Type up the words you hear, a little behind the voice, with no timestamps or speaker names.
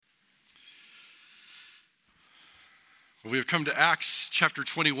We have come to Acts chapter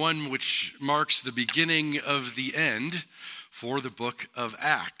 21, which marks the beginning of the end for the book of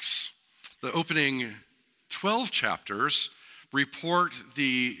Acts. The opening 12 chapters report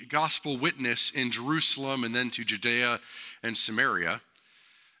the gospel witness in Jerusalem and then to Judea and Samaria.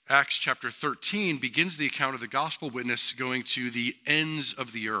 Acts chapter 13 begins the account of the gospel witness going to the ends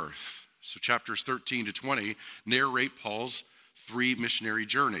of the earth. So chapters 13 to 20 narrate Paul's 3 missionary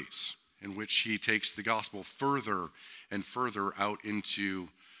journeys, in which he takes the gospel further and further out into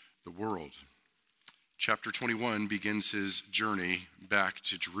the world. Chapter 21 begins his journey back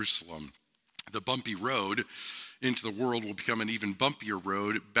to Jerusalem. The bumpy road into the world will become an even bumpier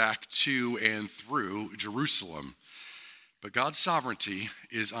road back to and through Jerusalem. But God's sovereignty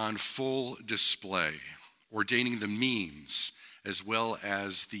is on full display, ordaining the means as well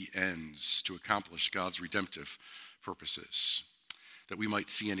as the ends to accomplish God's redemptive purposes. That we might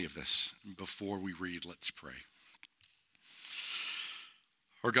see any of this before we read, let's pray.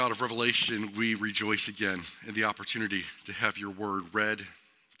 Our God of revelation, we rejoice again in the opportunity to have your word read,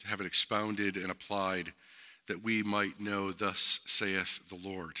 to have it expounded and applied, that we might know, thus saith the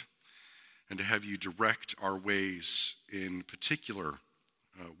Lord, and to have you direct our ways in particular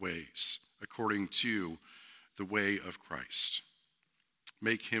ways, according to the way of Christ.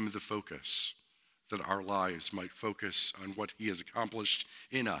 Make him the focus, that our lives might focus on what he has accomplished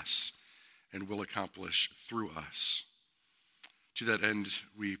in us and will accomplish through us. To that end,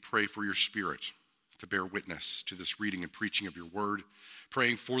 we pray for your Spirit to bear witness to this reading and preaching of your word,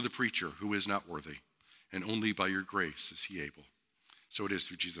 praying for the preacher who is not worthy, and only by your grace is he able. So it is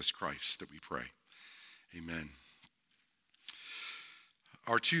through Jesus Christ that we pray. Amen.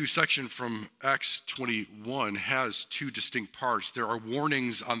 Our 2 section from Acts 21 has 2 distinct parts. There are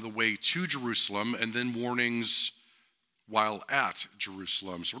warnings on the way to Jerusalem and then warnings while at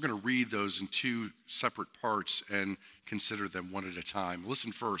Jerusalem. So we're going to read those in 2 separate parts and consider them one at a time.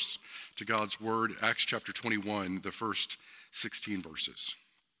 Listen first to God's word, Acts chapter 21, the first 16 verses.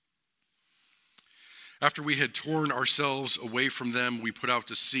 After we had torn ourselves away from them, we put out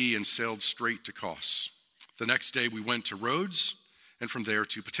to sea and sailed straight to Kos. The next day we went to Rhodes, and from there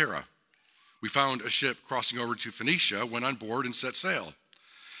to Patara. We found a ship crossing over to Phoenicia, went on board and set sail.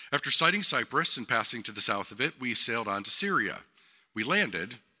 After sighting Cyprus and passing to the south of it, we sailed on to Syria. We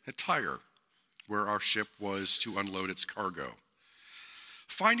landed at Tyre, where our ship was to unload its cargo.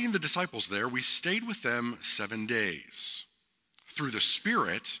 Finding the disciples there, we stayed with them 7 days. Through the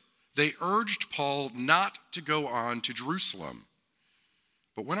Spirit, they urged Paul not to go on to Jerusalem.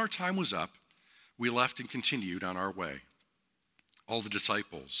 But when our time was up, we left and continued on our way. All the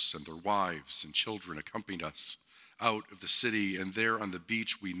disciples and their wives and children accompanied us out of the city, and there on the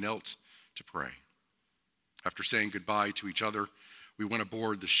beach we knelt to pray. After saying goodbye to each other, we went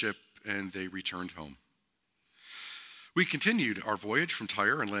aboard the ship and they returned home. We continued our voyage from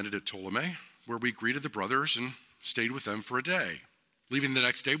Tyre and landed at Ptolemy, where we greeted the brothers and stayed with them for a day. Leaving the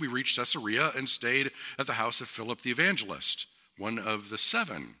next day, we reached Caesarea and stayed at the house of Philip the evangelist, one of the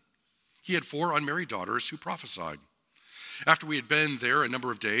 7. He had 4 unmarried daughters who prophesied. After we had been there a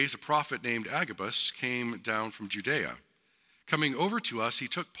number of days, a prophet named Agabus came down from Judea. Coming over to us, he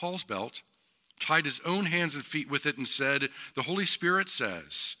took Paul's belt, tied his own hands and feet with it, and said, "The Holy Spirit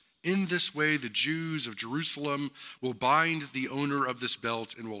says, in this way the Jews of Jerusalem will bind the owner of this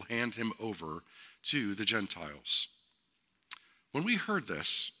belt and will hand him over to the Gentiles." When we heard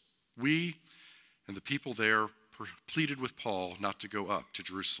this, we and the people there pleaded with Paul not to go up to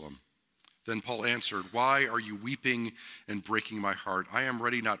Jerusalem. Then Paul answered, "Why are you weeping and breaking my heart? I am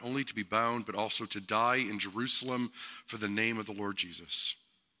ready not only to be bound, but also to die in Jerusalem for the name of the Lord Jesus."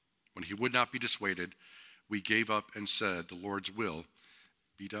 When he would not be dissuaded, we gave up and said, "The Lord's will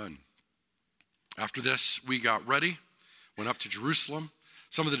be done." After this, we got ready, went up to Jerusalem.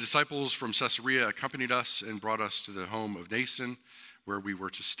 Some of the disciples from Caesarea accompanied us and brought us to the home of Nason, where we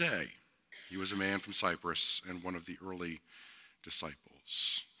were to stay. He was a man from Cyprus and one of the early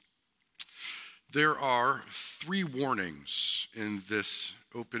disciples. There are 3 warnings in this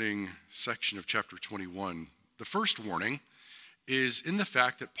opening section of chapter 21. The first warning is in the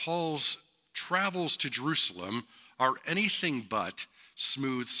fact that Paul's travels to Jerusalem are anything but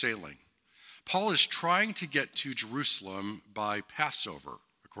smooth sailing. Paul is trying to get to Jerusalem by Passover,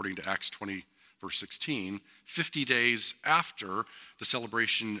 according to Acts 20, verse 16, 50 days after the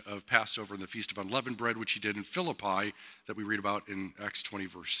celebration of Passover and the Feast of Unleavened Bread, which he did in Philippi, that we read about in Acts 20,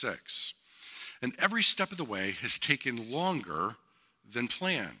 verse 6. And every step of the way has taken longer than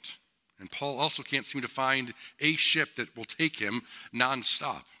planned. And Paul also can't seem to find a ship that will take him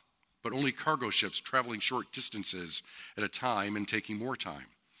nonstop, but only cargo ships traveling short distances at a time and taking more time.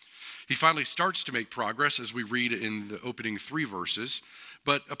 He finally starts to make progress, as we read in the opening 3 verses,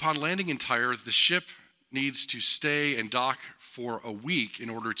 but upon landing in Tyre, the ship needs to stay and dock for a week in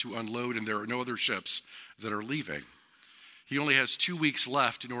order to unload, and there are no other ships that are leaving. He only has 2 weeks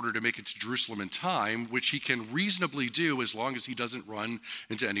left in order to make it to Jerusalem in time, which he can reasonably do as long as he doesn't run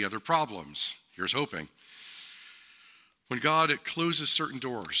into any other problems. Here's hoping. When God closes certain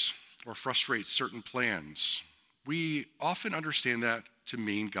doors or frustrates certain plans, we often understand that to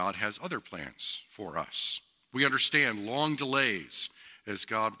mean God has other plans for us. We understand long delays as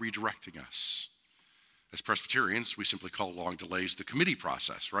God redirecting us. As Presbyterians, we simply call long delays the committee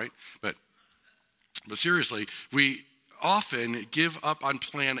process, right? But seriously, we often give up on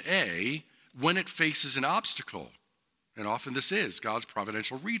plan A when it faces an obstacle. And often this is God's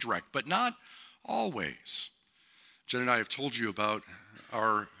providential redirect, but not always. Jen and I have told you about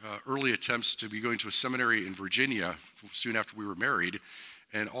our early attempts to be going to a seminary in Virginia soon after we were married,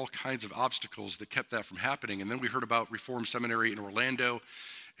 and all kinds of obstacles that kept that from happening. And then we heard about Reformed Seminary in Orlando,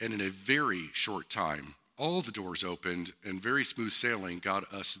 and in a very short time, all the doors opened, and very smooth sailing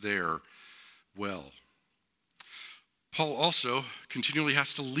got us there well. Paul also continually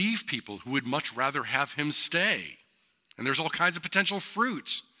has to leave people who would much rather have him stay. And there's all kinds of potential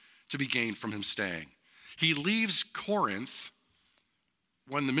fruit to be gained from him staying. He leaves Corinth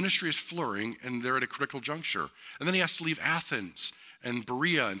when the ministry is flourishing and they're at a critical juncture. And then he has to leave Athens and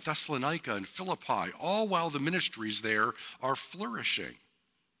Berea and Thessalonica and Philippi, all while the ministries there are flourishing.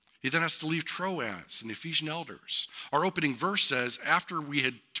 He then has to leave Troas and the Ephesian elders. Our opening verse says, after we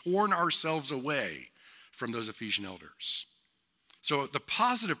had torn ourselves away from those Ephesian elders. So the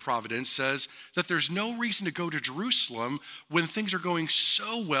positive providence says that there's no reason to go to Jerusalem when things are going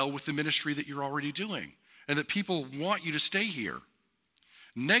so well with the ministry that you're already doing, and that people want you to stay here.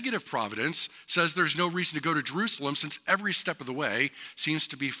 Negative providence says there's no reason to go to Jerusalem since every step of the way seems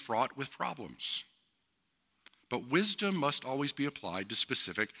to be fraught with problems. But wisdom must always be applied to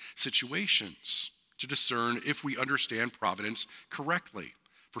specific situations to discern if we understand providence correctly.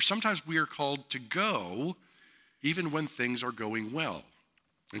 For sometimes we are called to go even when things are going well,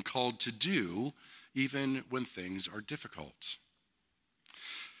 and called to do even when things are difficult.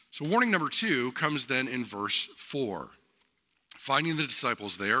 So warning number 2 comes then in verse 4. Finding the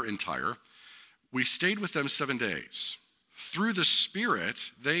disciples there in Tyre, we stayed with them 7 days. Through the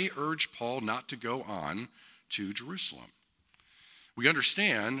Spirit, they urged Paul not to go on to Jerusalem. We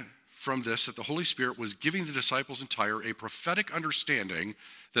understand from this that the Holy Spirit was giving the disciples in Tyre a prophetic understanding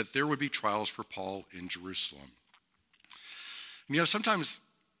that there would be trials for Paul in Jerusalem. And sometimes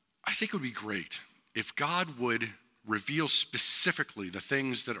I think it would be great if God would reveal specifically the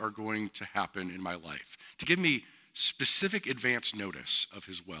things that are going to happen in my life, to give me specific advance notice of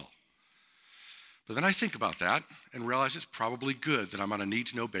his will. But then I think about that and realize it's probably good that I'm on a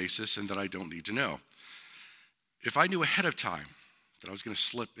need-to-know basis and that I don't need to know. If I knew ahead of time that I was going to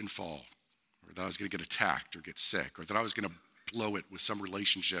slip and fall, or that I was going to get attacked or get sick, or that I was going to blow it with some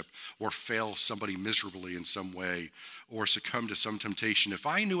relationship or fail somebody miserably in some way or succumb to some temptation, if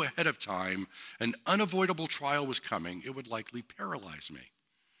I knew ahead of time an unavoidable trial was coming, it would likely paralyze me.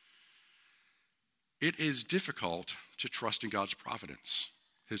 It is difficult to trust in God's providence,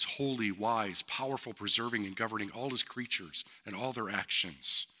 his holy, wise, powerful, preserving and governing all his creatures and all their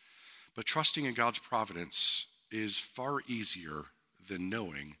actions. But trusting in God's providence is far easier than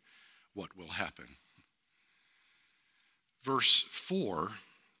knowing what will happen. Verse 4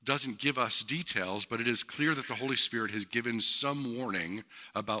 doesn't give us details, but it is clear that the Holy Spirit has given some warning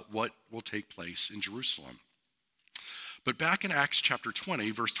about what will take place in Jerusalem. But back in Acts chapter 20,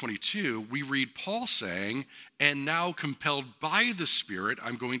 verse 22, we read Paul saying, "And now compelled by the Spirit,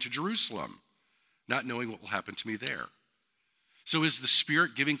 I'm going to Jerusalem, not knowing what will happen to me there." So is the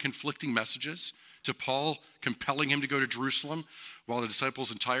Spirit giving conflicting messages to Paul, compelling him to go to Jerusalem, while the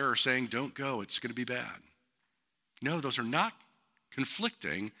disciples in Tyre are saying, "Don't go, it's going to be bad"? No, those are not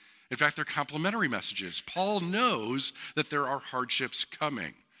conflicting. In fact, they're complementary messages. Paul knows that there are hardships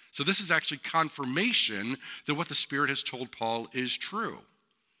coming. So this is actually confirmation that what the Spirit has told Paul is true.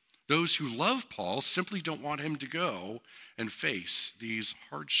 Those who love Paul simply don't want him to go and face these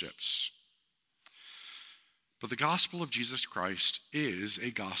hardships. But the gospel of Jesus Christ is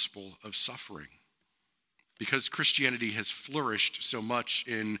a gospel of suffering. Because Christianity has flourished so much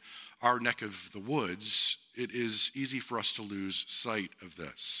in our neck of the woods, it is easy for us to lose sight of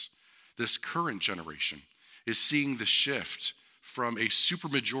this. This current generation is seeing the shift from a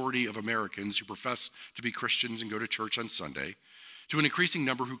supermajority of Americans who profess to be Christians and go to church on Sunday to an increasing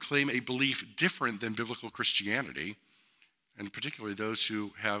number who claim a belief different than biblical Christianity, and particularly those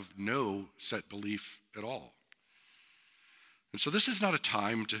who have no set belief at all. And so this is not a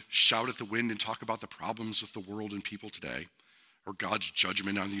time to shout at the wind and talk about the problems with the world and people today, or God's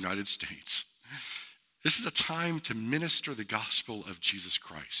judgment on the United States. This is a time to minister the gospel of Jesus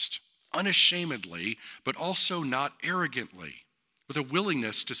Christ, unashamedly, but also not arrogantly, with a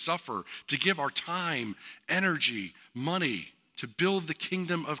willingness to suffer, to give our time, energy, money, to build the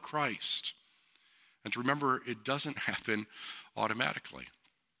kingdom of Christ. And to remember, it doesn't happen automatically.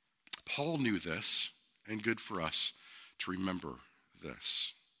 Paul knew this, and good for us to remember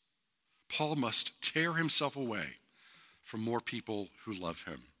this. Paul must tear himself away from more people who love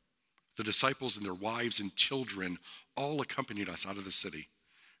him. The disciples and their wives and children all accompanied us out of the city.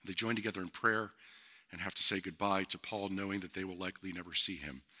 They joined together in prayer and have to say goodbye to Paul, knowing that they will likely never see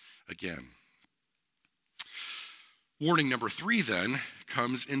him again. Warning number 3 then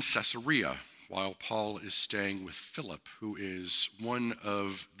comes in Caesarea, while Paul is staying with Philip, who is one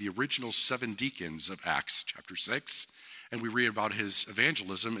of the original 7 deacons of Acts chapter 6, and we read about his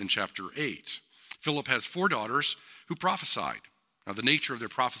evangelism in chapter 8. Philip has 4 daughters who prophesied. Now, the nature of their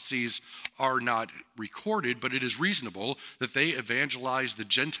prophecies are not recorded, but it is reasonable that they evangelized the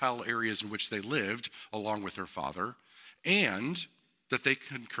Gentile areas in which they lived along with their father, and that they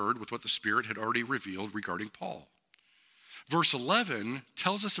concurred with what the Spirit had already revealed regarding Paul. Verse 11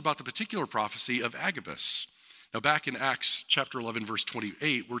 tells us about the particular prophecy of Agabus. Now, back in Acts chapter 11, verse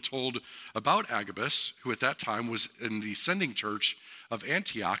 28, we're told about Agabus, who at that time was in the sending church of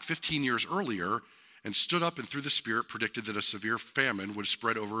Antioch 15 years earlier, and stood up and through the Spirit predicted that a severe famine would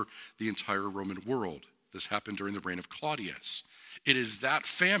spread over the entire Roman world. This happened during the reign of Claudius. It is that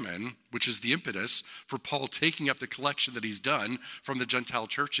famine which is the impetus for Paul taking up the collection that he's done from the Gentile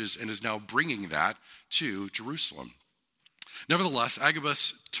churches and is now bringing that to Jerusalem. Nevertheless,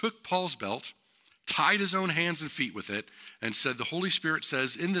 Agabus took Paul's belt, tied his own hands and feet with it, and said, "The Holy Spirit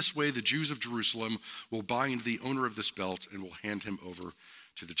says, in this way the Jews of Jerusalem will bind the owner of this belt and will hand him over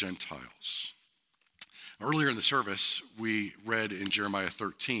to the Gentiles." Earlier in the service, we read in Jeremiah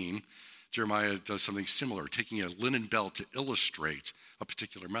 13, Jeremiah does something similar, taking a linen belt to illustrate a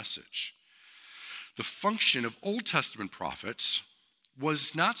particular message. The function of Old Testament prophets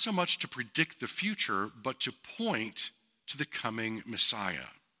was not so much to predict the future, but to point to the coming Messiah.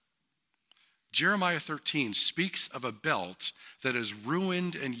 Jeremiah 13 speaks of a belt that is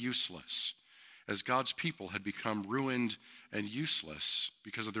ruined and useless, as God's people had become ruined and useless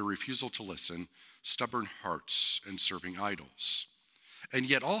because of their refusal to listen, stubborn hearts, and serving idols. And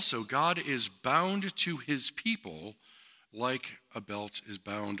yet also God is bound to his people like a belt is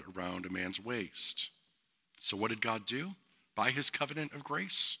bound around a man's waist. So what did God do? By his covenant of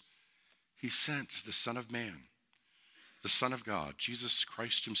grace, he sent the Son of Man, the Son of God, Jesus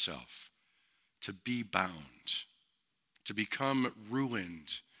Christ himself, to be bound, to become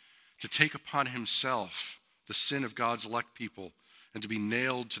ruined, to take upon himself the sin of God's elect people, and to be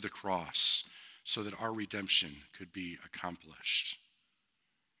nailed to the cross so that our redemption could be accomplished.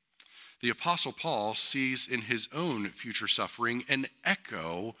 The Apostle Paul sees in his own future suffering an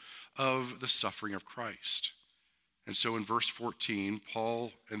echo of the suffering of Christ. And so in verse 14,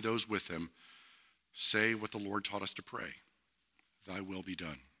 Paul and those with him say what the Lord taught us to pray: "Thy will be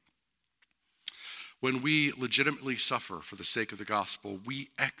done." When we legitimately suffer for the sake of the gospel,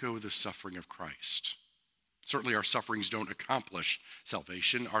 we echo the suffering of Christ. Certainly our sufferings don't accomplish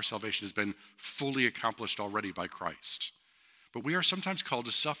salvation. Our salvation has been fully accomplished already by Christ. But we are sometimes called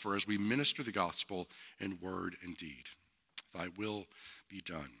to suffer as we minister the gospel in word and deed. Thy will be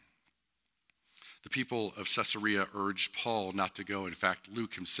done. The people of Caesarea urged Paul not to go. In fact,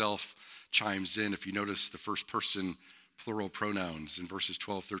 Luke himself chimes in. If you notice the first person plural pronouns in verses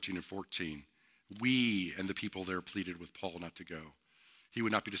 12, 13, and 14. We and the people there pleaded with Paul not to go. He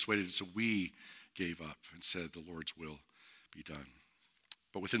would not be dissuaded, so we gave up and said, "The Lord's will be done."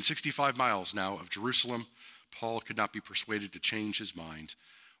 But within 65 miles now of Jerusalem, Paul could not be persuaded to change his mind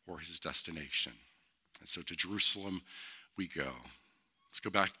or his destination. And so to Jerusalem we go. Let's go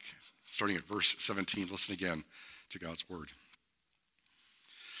back, starting at verse 17. Listen again to God's word.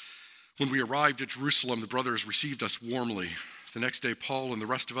 When we arrived at Jerusalem, the brothers received us warmly. The next day, Paul and the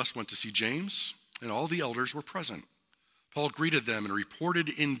rest of us went to see James, and all the elders were present. Paul greeted them and reported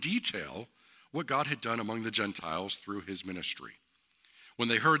in detail what God had done among the Gentiles through his ministry. When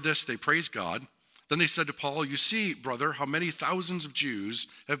they heard this, they praised God. Then they said to Paul, "You see, brother, how many thousands of Jews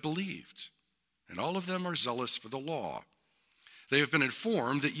have believed, and all of them are zealous for the law. They have been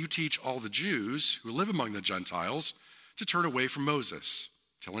informed that you teach all the Jews who live among the Gentiles to turn away from Moses,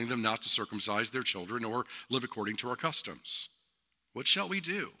 telling them not to circumcise their children or live according to our customs. What shall we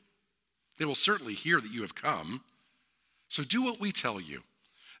do? They will certainly hear that you have come. So do what we tell you.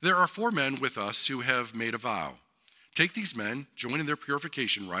 There are 4 men with us who have made a vow. Take these men, join in their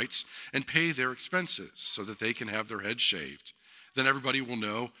purification rites, and pay their expenses so that they can have their heads shaved. Then everybody will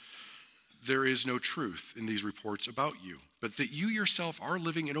know there is no truth in these reports about you, but that you yourself are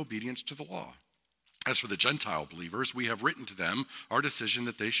living in obedience to the law. As for the Gentile believers, we have written to them our decision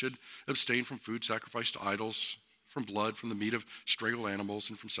that they should abstain from food sacrificed to idols, from blood, from the meat of strangled animals,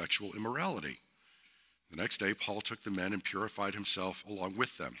 and from sexual immorality. The next day, Paul took the men and purified himself along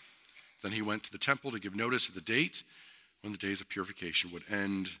with them. Then he went to the temple to give notice of the date when the days of purification would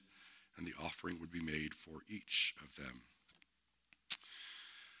end and the offering would be made for each of them.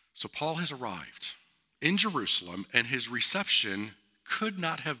 So Paul has arrived in Jerusalem, and his reception could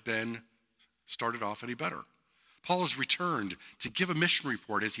not have been started off any better. Paul has returned to give a mission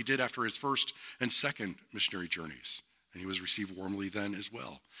report as he did after his first and second missionary journeys, and he was received warmly then as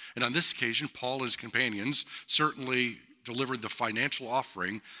well. And on this occasion, Paul and his companions certainly delivered the financial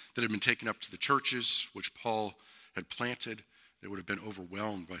offering that had been taken up to the churches which Paul had planted. They would have been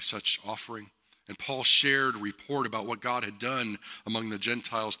overwhelmed by such offering. And Paul shared a report about what God had done among the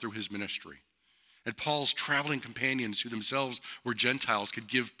Gentiles through his ministry. And Paul's traveling companions, who themselves were Gentiles, could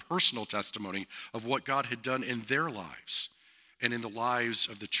give personal testimony of what God had done in their lives and in the lives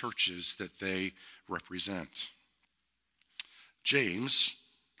of the churches that they represent. James,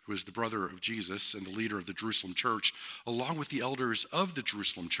 who is the brother of Jesus and the leader of the Jerusalem church, along with the elders of the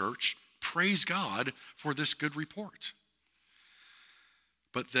Jerusalem church, praise God for this good report.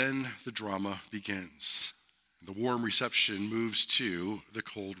 But then the drama begins. The warm reception moves to the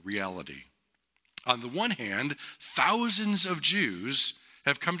cold reality. On the one hand, thousands of Jews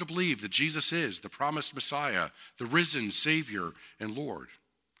have come to believe that Jesus is the promised Messiah, the risen Savior and Lord.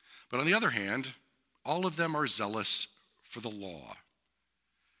 But on the other hand, all of them are zealous for the law.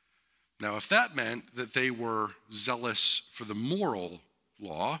 Now, if that meant that they were zealous for the moral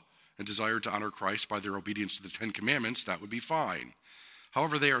law and desired to honor Christ by their obedience to the Ten Commandments, that would be fine.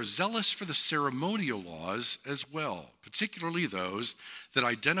 However, they are zealous for the ceremonial laws as well, particularly those that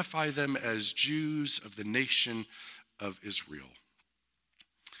identify them as Jews of the nation of Israel.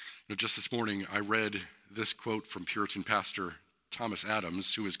 Just this morning, I read this quote from Puritan pastor Thomas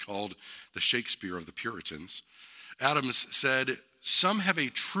Adams, who is called the Shakespeare of the Puritans. Adams said, "Some have a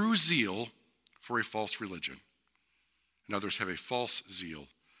true zeal for a false religion, and others have a false zeal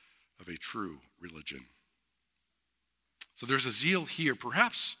of a true religion." So there's a zeal here.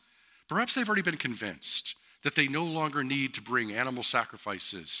 Perhaps they've already been convinced that they no longer need to bring animal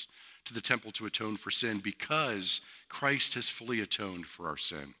sacrifices to the temple to atone for sin because Christ has fully atoned for our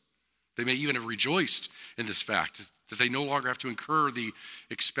sin. They may even have rejoiced in this fact, that they no longer have to incur the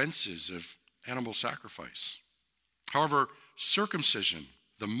expenses of animal sacrifice. However, circumcision,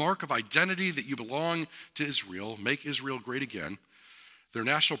 the mark of identity that you belong to Israel, make Israel great again, their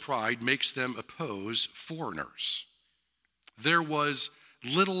national pride makes them oppose foreigners. There was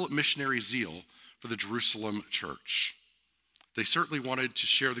little missionary zeal for the Jerusalem church. They certainly wanted to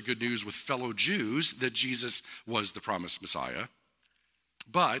share the good news with fellow Jews that Jesus was the promised Messiah,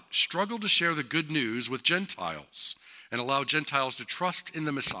 but struggled to share the good news with Gentiles and allow Gentiles to trust in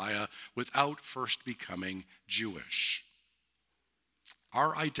the Messiah without first becoming Jewish.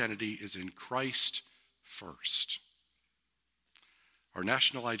 Our identity is in Christ first. Our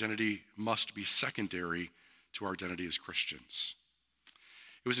national identity must be secondary to our identity as Christians.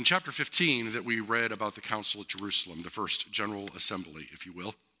 It was in chapter 15 that we read about the Council at Jerusalem, the first General Assembly, if you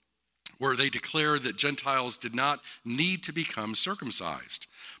will, where they declared that Gentiles did not need to become circumcised.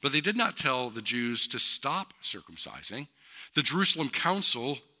 But they did not tell the Jews to stop circumcising. The Jerusalem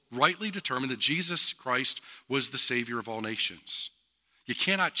Council rightly determined that Jesus Christ was the Savior of all nations. You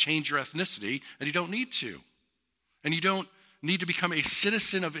cannot change your ethnicity, and you don't need to. And you don't need to become a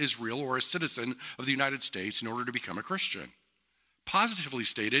citizen of Israel or a citizen of the United States in order to become a Christian. Positively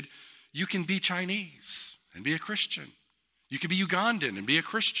stated, you can be Chinese and be a Christian. You can be Ugandan and be a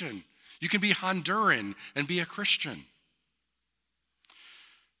Christian. You can be Honduran and be a Christian.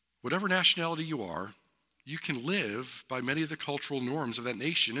 Whatever nationality you are, you can live by many of the cultural norms of that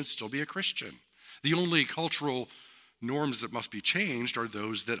nation and still be a Christian. The only cultural norms that must be changed are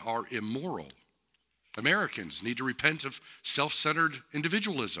those that are immoral. Americans need to repent of self-centered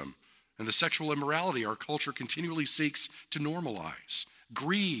individualism and the sexual immorality our culture continually seeks to normalize,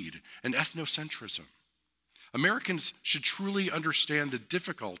 greed and ethnocentrism. Americans should truly understand the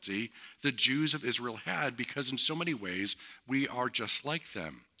difficulty the Jews of Israel had because in so many ways we are just like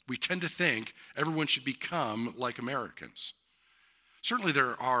them. We tend to think everyone should become like Americans. Certainly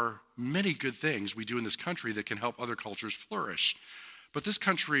there are many good things we do in this country that can help other cultures flourish. But this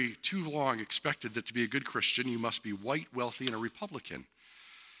country too long expected that to be a good Christian, you must be white, wealthy, and a Republican.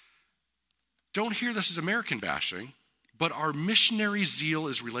 Don't hear this as American bashing. but our missionary zeal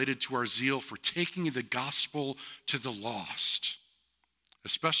is related to our zeal for taking the gospel to the lost,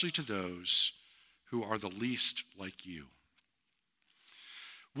 especially to those who are the least like you.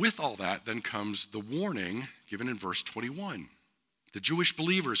 With all that then comes the warning given in verse 21. The Jewish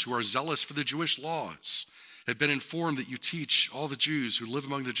believers who are zealous for the Jewish laws have been informed that you teach all the Jews who live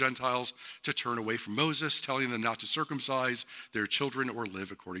among the Gentiles to turn away from Moses, telling them not to circumcise their children or live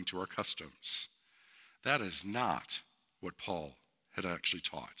according to our customs. That is not what Paul had actually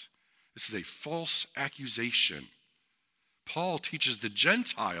taught. This is a false accusation. Paul teaches the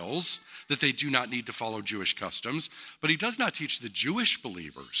Gentiles that they do not need to follow Jewish customs, but he does not teach the Jewish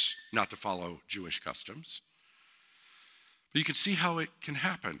believers not to follow Jewish customs. But you can see how it can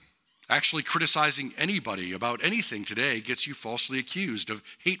happen. Actually, criticizing anybody about anything today gets you falsely accused of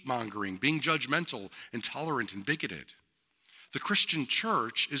hate-mongering, being judgmental, intolerant, and bigoted. The Christian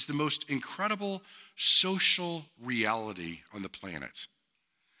church is the most incredible social reality on the planet.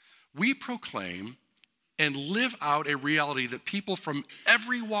 We proclaim and live out a reality that people from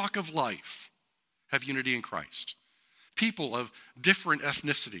every walk of life have unity in Christ. People of different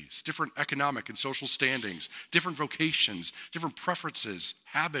ethnicities, different economic and social standings, different vocations, different preferences,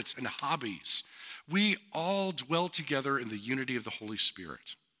 habits, and hobbies. We all dwell together in the unity of the Holy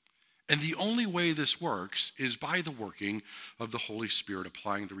Spirit. And the only way this works is by the working of the Holy Spirit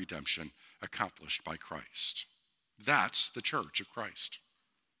applying the redemption accomplished by Christ. That's the church of Christ.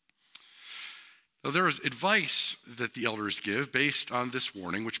 Now, there is advice that the elders give based on this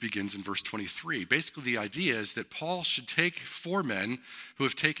warning, which begins in verse 23. Basically, the idea is that Paul should take 4 men who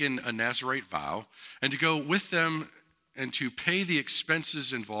have taken a Nazirite vow and to go with them and to pay the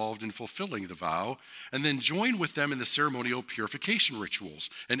expenses involved in fulfilling the vow, and then join with them in the ceremonial purification rituals.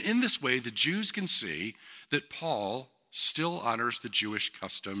 And in this way, the Jews can see that Paul still honors the Jewish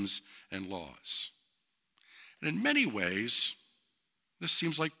customs and laws. And in many ways, this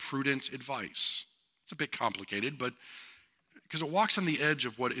seems like prudent advice. It's a bit complicated, but because it walks on the edge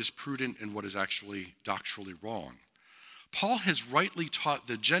of what is prudent and what is actually doctrinally wrong. Paul has rightly taught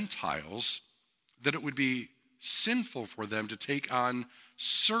the Gentiles that it would be sinful for them to take on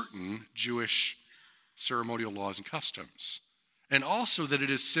certain Jewish ceremonial laws and customs, and also that it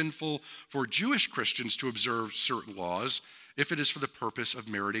is sinful for Jewish Christians to observe certain laws if it is for the purpose of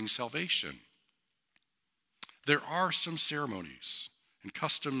meriting salvation. There are some ceremonies and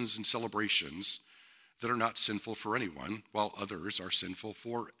customs and celebrations that are not sinful for anyone, while others are sinful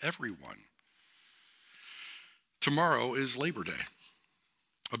for everyone. Tomorrow is Labor Day.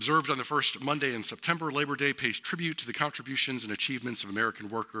 Observed on the first Monday in September, Labor Day pays tribute to the contributions and achievements of American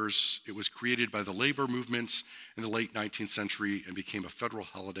workers. It was created by the labor movements in the late 19th century and became a federal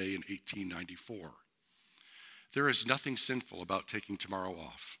holiday in 1894. There is nothing sinful about taking tomorrow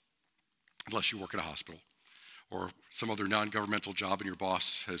off, unless you work in a hospital or some other non-governmental job and your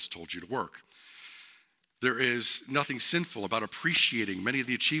boss has told you to work. There is nothing sinful about appreciating many of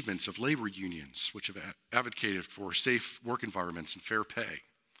the achievements of labor unions, which have advocated for safe work environments and fair pay.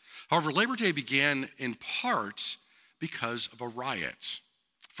 However, Labor Day began in part because of a riot,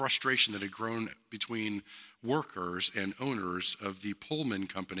 frustration that had grown between workers and owners of the Pullman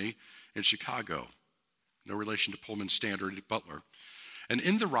Company in Chicago. No relation to Pullman Standard at Butler. And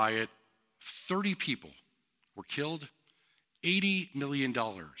in the riot, 30 people were killed, $80 million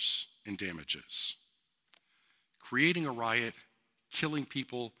in damages. Creating a riot, killing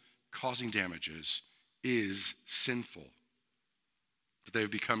people, causing damages is sinful. But they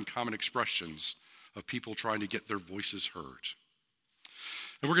have become common expressions of people trying to get their voices heard.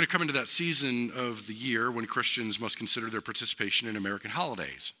 And we're going to come into that season of the year when Christians must consider their participation in American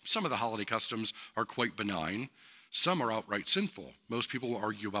holidays. Some of the holiday customs are quite benign. Some are outright sinful. Most people will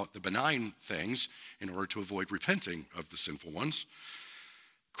argue about the benign things in order to avoid repenting of the sinful ones.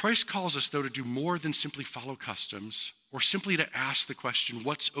 Christ calls us, though, to do more than simply follow customs or simply to ask the question,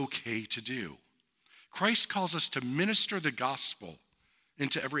 what's okay to do? Christ calls us to minister the gospel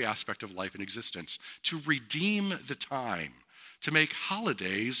into every aspect of life and existence, to redeem the time, to make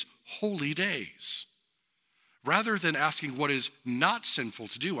holidays holy days. Rather than asking what is not sinful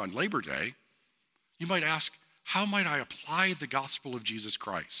to do on Labor Day, you might ask, how might I apply the gospel of Jesus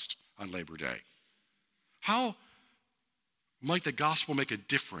Christ on Labor Day? How might the gospel make a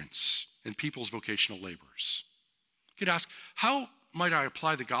difference in people's vocational labors? You could ask, how might I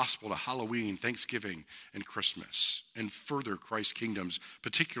apply the gospel to Halloween, Thanksgiving, and Christmas, and further Christ's kingdoms,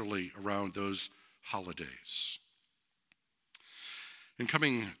 particularly around those holidays? In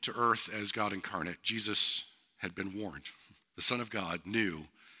coming to earth as God incarnate, Jesus had been warned. The Son of God knew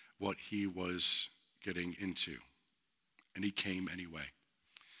what he was getting into, and he came anyway.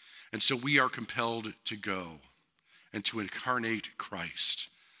 And so we are compelled to go and to incarnate Christ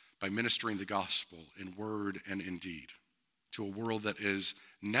by ministering the gospel in word and in deed to a world that is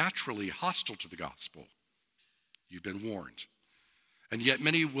naturally hostile to the gospel. You've been warned. And yet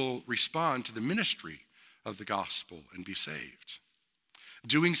many will respond to the ministry of the gospel and be saved.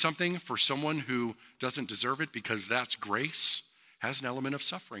 Doing something for someone who doesn't deserve it because that's grace has an element of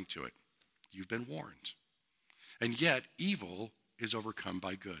suffering to it. You've been warned. And yet evil is overcome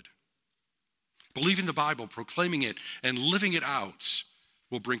by good. Believing the Bible, proclaiming it, and living it out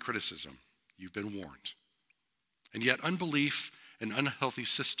will bring criticism. You've been warned. And yet unbelief and unhealthy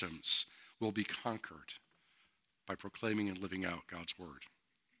systems will be conquered by proclaiming and living out God's word.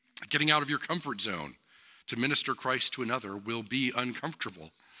 Getting out of your comfort zone to minister Christ to another will be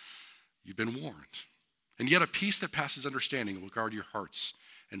uncomfortable. You've been warned. And yet a peace that passes understanding will guard your hearts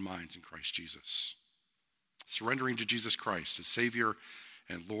and minds in Christ Jesus. Surrendering to Jesus Christ as Savior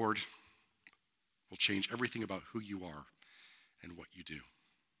and Lord will change everything about who you are and what you do.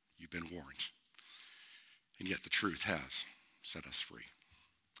 You've been warned. And yet the truth has set us free.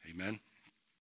 Amen.